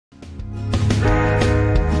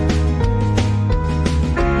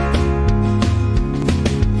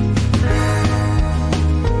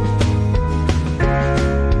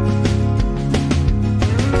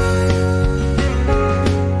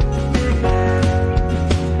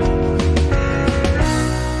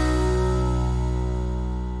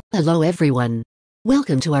Hello everyone.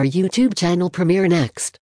 Welcome to our YouTube channel Premiere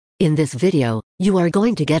Next. In this video, you are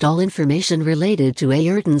going to get all information related to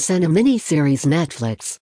Ayrton Senna miniseries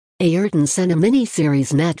Netflix. Ayrton Senna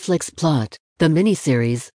miniseries Netflix plot. The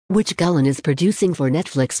miniseries, which Gullane is producing for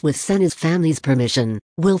Netflix with Senna's family's permission,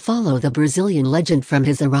 will follow the Brazilian legend from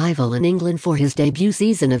his arrival in England for his debut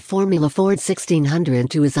season of Formula Ford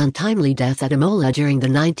 1600 to his untimely death at Imola during the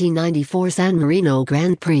 1994 San Marino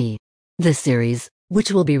Grand Prix. The series, which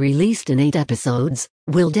will be released in 8 episodes,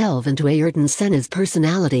 will delve into Ayrton Senna's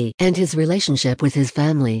personality and his relationship with his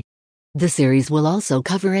family. The series will also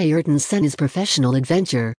cover Ayrton Senna's professional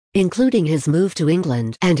adventure, including his move to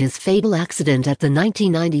England and his fatal accident at the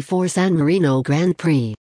 1994 San Marino Grand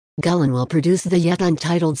Prix. Gullane will produce the yet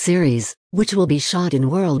untitled series, which will be shot in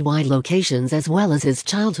worldwide locations as well as his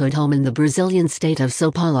childhood home in the Brazilian state of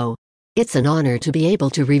São Paulo. It's an honor to be able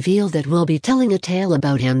to reveal that we'll be telling a tale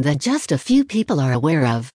about him that just a few people are aware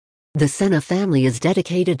of. The Senna family is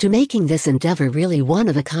dedicated to making this endeavor really one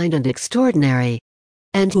of a kind and extraordinary.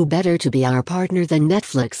 And who better to be our partner than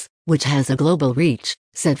Netflix, which has a global reach,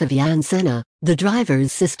 said Fictional Senna, the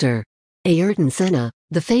driver's sister. Ayrton Senna,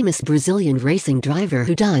 the famous Brazilian racing driver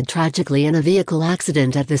who died tragically in a vehicle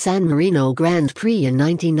accident at the San Marino Grand Prix in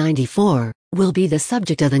 1994, will be the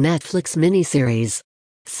subject of the Netflix miniseries.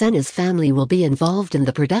 Senna's family will be involved in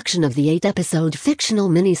the production of the 8-episode fictional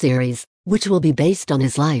miniseries, which will be based on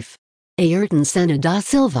his life. Ayrton Senna da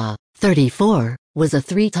Silva, 34, was a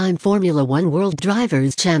 3-time Formula One World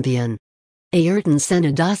Drivers' Champion. Ayrton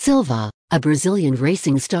Senna da Silva, a Brazilian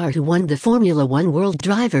racing star who won the Formula One World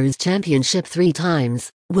Drivers' Championship 3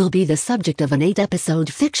 times, will be the subject of an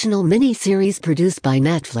 8-episode fictional miniseries produced by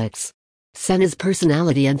Netflix. Senna's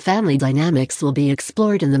personality and family dynamics will be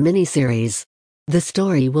explored in the miniseries. The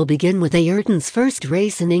story will begin with Ayrton's first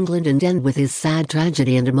race in England and end with his sad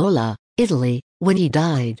tragedy in Imola, Italy, when he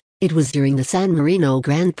died. It was during the San Marino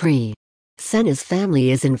Grand Prix. Senna's family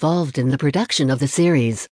is involved in the production of the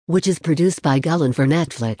series, which is produced by Gullane for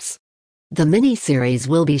Netflix. The mini-series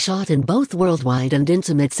will be shot in both worldwide and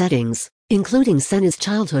intimate settings, including Senna's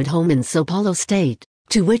childhood home in São Paulo state,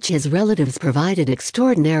 to which his relatives provided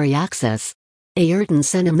extraordinary access. Ayrton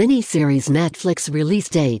Senna mini-series Netflix release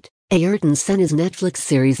date. Ayrton Senna's Netflix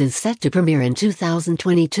series is set to premiere in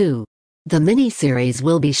 2022. The mini-series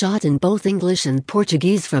will be shot in both English and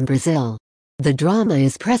Portuguese from Brazil. The drama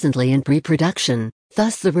is presently in pre-production,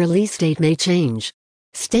 thus the release date may change.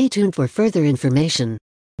 Stay tuned for further information.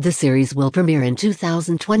 The series will premiere in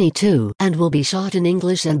 2022 and will be shot in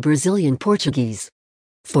English and Brazilian Portuguese.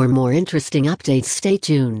 For more interesting updates, stay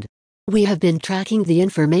tuned. We have been tracking the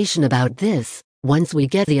information about this. Once we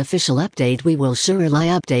get the official update, we will surely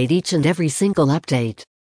update each and every single update.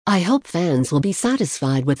 I hope fans will be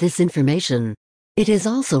satisfied with this information. It is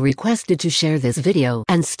also requested to share this video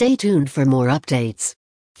and stay tuned for more updates.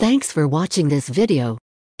 Thanks for watching this video.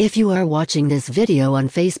 If you are watching this video on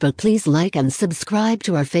Facebook, please like and subscribe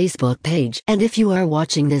to our Facebook page. And if you are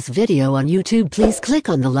watching this video on YouTube, please click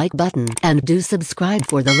on the like button and do subscribe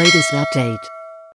for the latest update.